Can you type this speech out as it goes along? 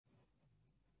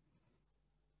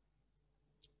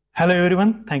Hello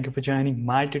everyone, thank you for joining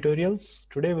my tutorials.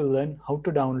 Today we'll learn how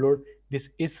to download this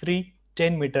Esri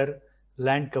 10 meter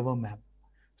land cover map.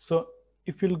 So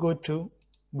if you'll go to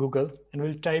Google and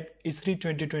we'll type Esri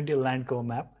 2020 land cover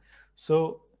map.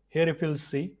 So here if you'll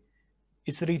see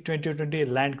Esri 2020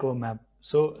 land cover map.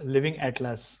 So living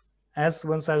atlas. As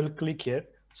once I will click here,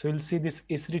 so you'll see this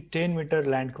Esri 10 meter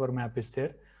land cover map is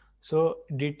there. So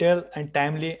detailed and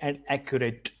timely and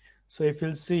accurate. So if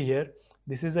you'll see here,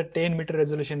 this is a 10-meter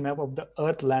resolution map of the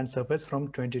Earth land surface from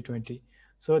 2020.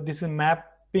 So this is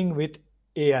mapping with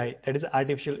AI, that is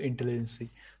artificial intelligence.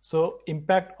 So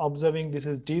impact observing, this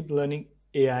is deep learning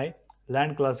AI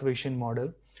land classification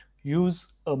model.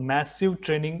 Use a massive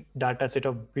training data set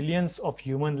of billions of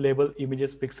human level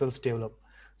images pixels develop.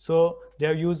 So they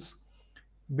have used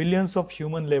billions of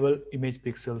human level image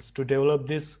pixels to develop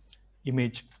this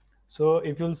image. So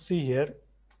if you'll see here,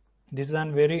 this is a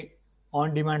very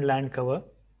on-demand land cover.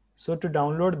 So to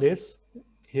download this,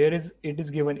 here is it is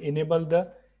given enable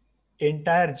the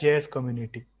entire JS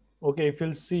community. Okay, if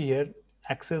you'll see here,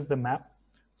 access the map.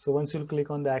 So once you'll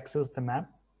click on the access the map,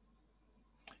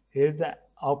 here's the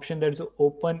option that is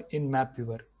open in map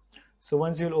viewer. So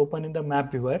once you'll open in the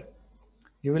map viewer,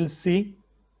 you will see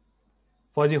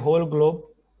for the whole globe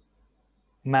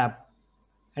map,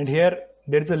 and here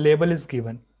there is a label is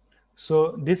given.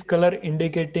 So this color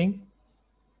indicating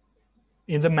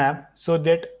in the map, so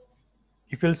that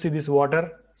if you'll see this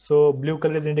water, so blue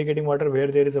color is indicating water. Where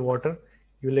there is a water,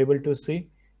 you'll able to see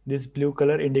this blue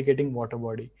color indicating water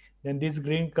body, then this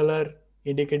green color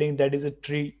indicating that is a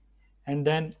tree, and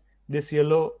then this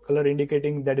yellow color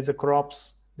indicating that is a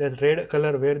crops. That red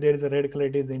color, where there is a red color,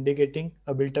 it is indicating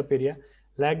a built up area.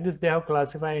 Like this they have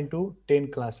classified into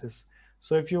 10 classes.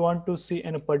 So if you want to see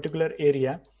in a particular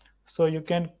area, so you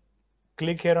can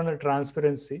click here on the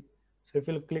transparency. So if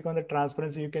you click on the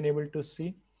transparency, you can able to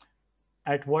see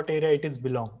at what area it is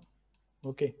belong.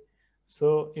 Okay,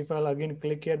 so if I'll again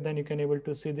click here, then you can able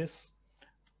to see this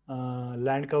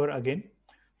land cover again.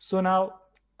 So now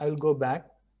I will go back,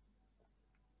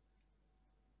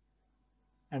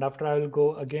 and after I will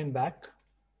go again back.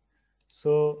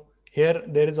 So here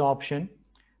there is an option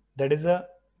that is a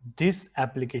this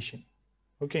application.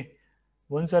 Okay,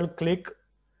 once I'll click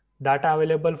data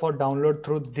available for download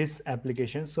through this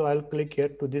application, so I'll click here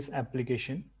to this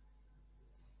application.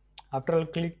 After I'll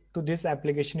click to this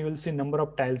application, you will see number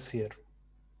of tiles here.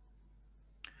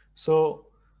 So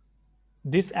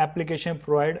this application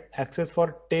provide access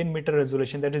for 10 meter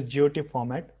resolution, that is GOT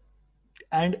format.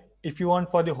 And if you want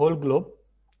for the whole globe,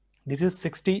 this is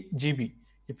 60 GB.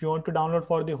 If you want to download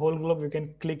for the whole globe, you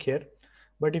can click here.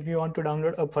 But if you want to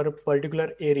download for a particular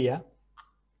area,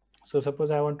 so suppose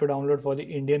I want to download for the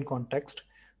Indian context,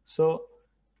 so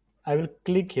I will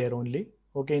click here only.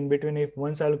 Okay, in between, if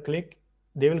once I'll click,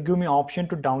 they will give me option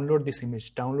to download this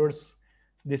image, downloads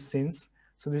this scenes.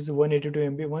 So this is 182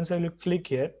 MB. Once I will click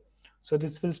here, so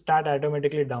this will start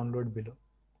automatically download below.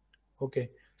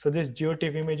 Okay, so this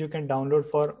GeoTIFF image you can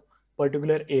download for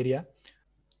particular area.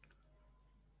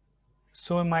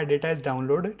 So my data is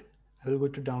downloaded. I will go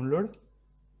to download,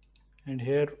 and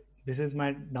here this is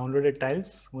my downloaded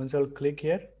tiles. Once I'll click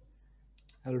here,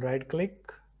 I'll right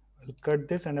click, I'll cut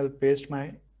this, and I'll paste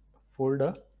my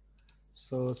folder.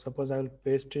 So suppose I will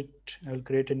paste it, I will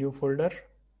create a new folder,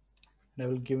 and I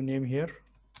will give name here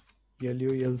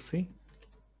LULC.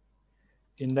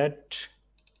 In that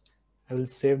I will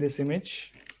save this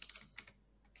image.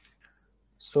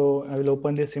 So I will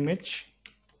open this image,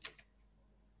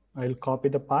 I will copy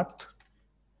the path,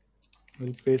 I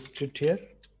will paste it here.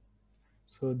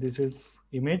 So this is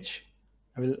image,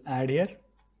 I will add here.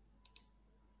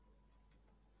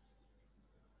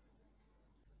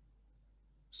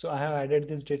 So I have added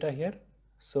this data here.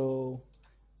 So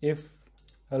if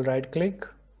I'll right click,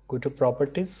 go to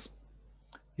properties,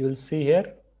 you will see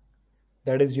here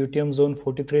that is UTM zone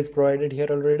 43 is provided here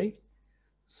already.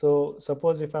 So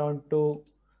suppose if I want to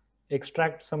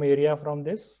extract some area from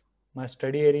this, my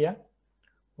study area.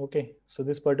 Okay, so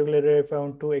this particular area if I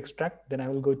want to extract, then I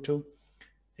will go to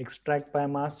extract by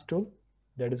mask tool,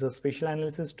 that is a spatial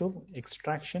analysis tool,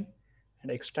 extraction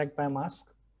and extract by mask.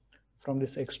 From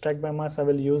this extract by mask, I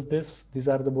will use this. These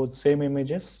are the both same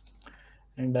images,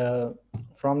 and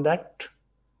from that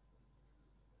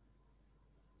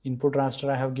input raster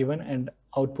I have given, and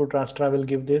output raster I will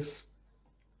give this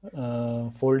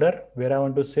folder where I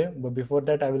want to save. But before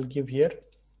that, I will give here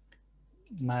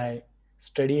my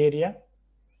study area,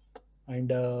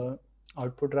 and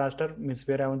output raster means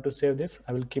where I want to save this.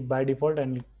 I will keep by default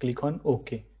and click on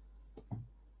OK.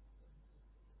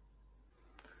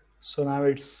 So now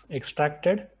it's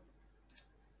extracted.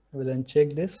 I will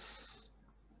uncheck this.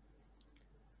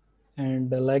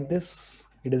 and like this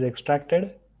it is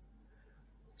extracted.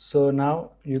 So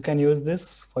now you can use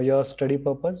this for your study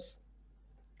purpose.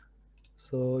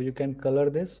 So you can color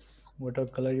this whatever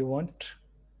color you want.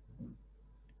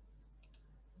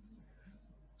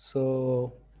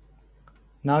 So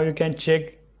now you can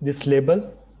check this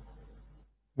label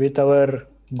with our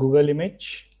Google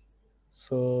image.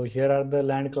 So here are the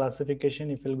land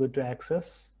classification. If you'll go to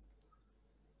access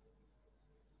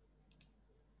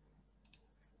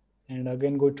and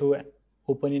again go to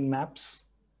open in maps,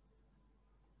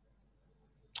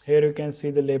 here you can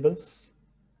see the labels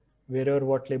wherever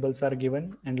what labels are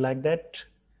given, and like that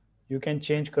you can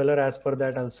change color as per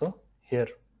that also here.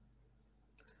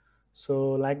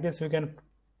 So like this you can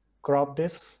crop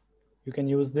this, you can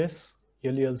use this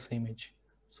LULC image.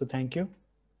 So thank you.